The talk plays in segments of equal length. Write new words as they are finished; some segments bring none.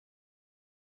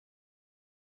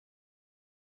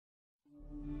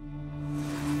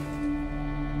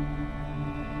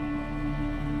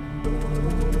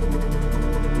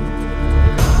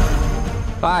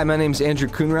Hi, my name is Andrew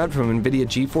Coonrad from NVIDIA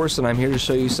GeForce, and I'm here to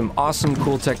show you some awesome,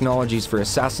 cool technologies for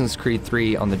Assassin's Creed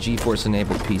 3 on the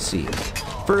GeForce-enabled PC.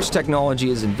 First technology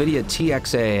is NVIDIA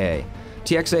TXAA.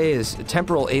 TXAA is a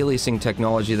temporal aliasing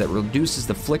technology that reduces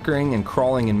the flickering and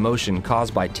crawling in motion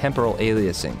caused by temporal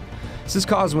aliasing. This is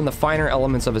caused when the finer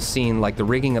elements of a scene, like the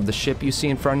rigging of the ship you see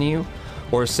in front of you,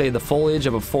 or say the foliage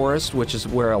of a forest, which is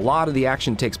where a lot of the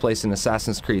action takes place in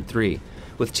Assassin's Creed 3.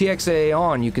 With TXAA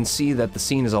on, you can see that the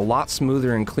scene is a lot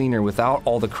smoother and cleaner without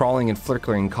all the crawling and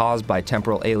flickering caused by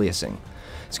temporal aliasing.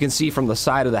 As you can see from the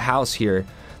side of the house here,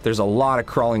 there's a lot of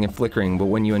crawling and flickering, but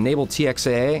when you enable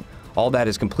TXAA, all that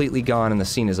is completely gone and the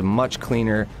scene is a much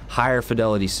cleaner, higher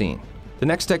fidelity scene. The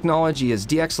next technology is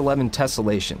DX11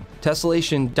 Tessellation.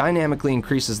 Tessellation dynamically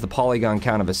increases the polygon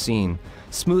count of a scene,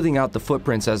 smoothing out the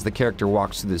footprints as the character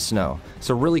walks through the snow.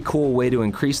 It's a really cool way to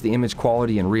increase the image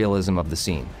quality and realism of the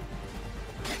scene.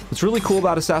 What's really cool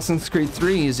about Assassin's Creed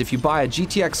 3 is if you buy a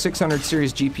GTX 600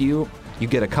 series GPU, you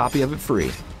get a copy of it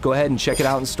free. Go ahead and check it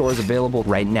out in stores available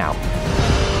right now.